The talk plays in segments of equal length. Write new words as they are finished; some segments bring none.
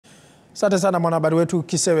Asante sana mwanahabari wetu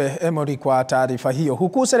Kisewe Emory kwa taarifa hiyo.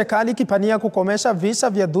 Huku serikali ikipania kukomesha visa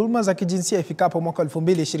vya dhuluma za kijinsia ifikapo mwaka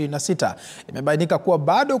 2026, imebainika kuwa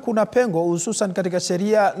bado kuna pengo hususan katika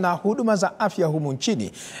sheria na huduma za afya humu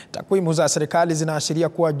nchini. Takwimu za serikali zinaashiria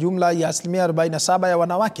kuwa jumla ya 47% ya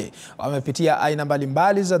wanawake wamepitia aina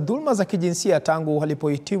mbalimbali za dhuluma za kijinsia tangu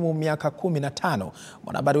walipohitimu miaka 15.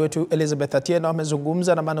 Mwanahabari wetu Elizabeth Atieno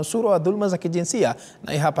amezungumza na manusura wa dhuluma za kijinsia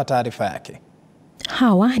na hapa taarifa yake.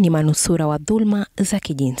 Hawa ni manusura wa dhulma za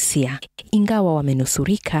kijinsia. Ingawa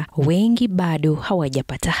wamenusurika, wengi bado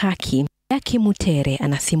hawajapata haki. Yaki Mutere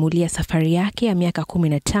anasimulia safari yake ya miaka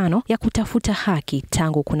 15 ya kutafuta haki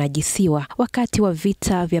tangu kunajisiwa wakati wa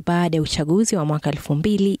vita vya baada ya uchaguzi wa mwaka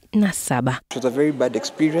 2007. It was a very bad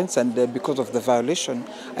experience, and because of the violation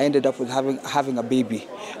I ended up with having a baby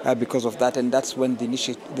because of that, and that's when I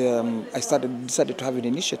decided to have an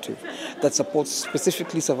initiative that supports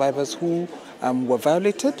specifically survivors who were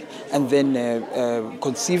violated and then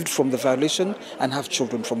conceived from the violation and have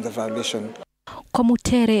children from the violation. Kwa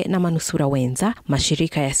Mutere na manusura wenza,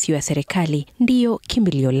 mashirika yasiyo ya serikali ndiyo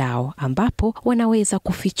kimbilio lao ambapo wanaweza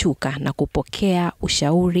kufichuka na kupokea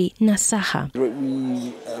ushauri na saha. We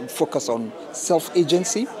focus on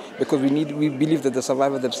self-agency because we believe that the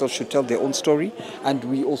survivor themselves should tell their own story, and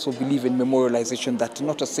we also believe in memorialization, that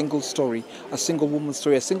not a single story, a single woman's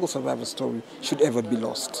story, a single survivor story should ever be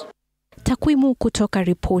lost. Takwimu kutoka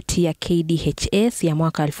ripoti ya KDHS ya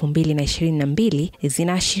mwaka 2022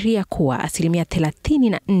 zinaashiria kuwa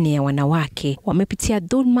 34% ya wanawake wamepitia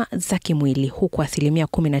dhulma za kimwili, huku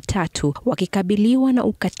 13% wakikabiliwa na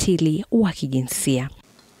ukatili wa kijinsia.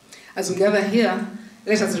 As we gather here,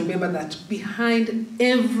 let us remember that behind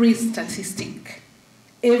every statistic,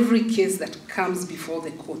 every case that comes before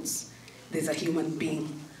the courts, there's a human being,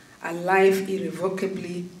 a life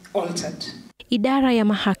irrevocably altered. Idara ya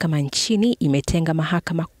mahakama nchini imetenga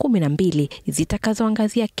mahakama 12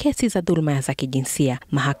 zitakazoangazia kesi za dhuluma za kijinsia,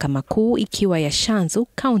 mahakama kuu ikiwa ya Shanzu,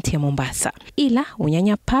 kaunti ya Mombasa. Ila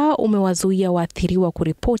unyanyapaa umewazuia waathiriwa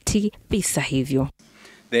kuripoti visa hivyo.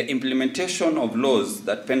 The implementation of laws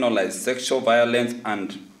that penalize sexual violence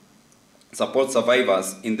and support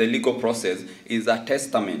survivors in the legal process is a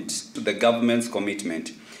testament to the government's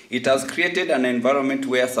commitment. It has created an environment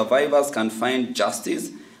where survivors can find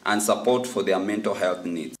justice and support for their mental health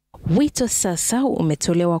needs. Wito sasa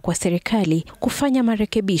umetolewa kwa serikali kufanya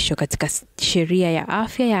marekebisho katika sheria ya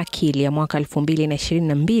afya ya akili ya mwaka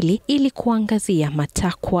 2022 ili kuangazia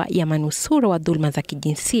matakwa ya manusura wa dhuluma za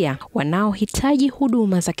kijinsia wanaohitaji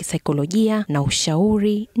huduma za kisaikolojia na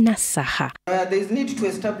ushauri na saha. There is need to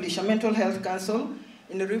establish a mental health council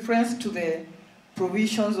in reference to the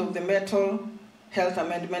provisions of the Mental Health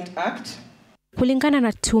Amendment Act. Kulingana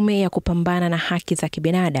na tume ya kupambana na haki za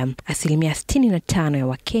kibinadamu, 65% ya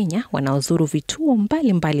Wakenya wanaozuru vituo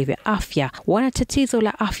mbalimbali vya afya wana tatizo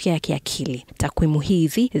la afya ya kiakili. Takwimu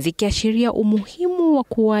hizi zikiashiria umuhimu wa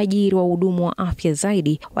kuajiri wahudumu wa afya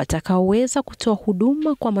zaidi watakaoweza kutoa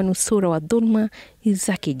huduma kwa manusura wa dhuluma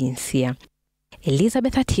za kijinsia.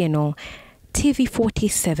 Elizabeth Atieno,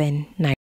 TV47.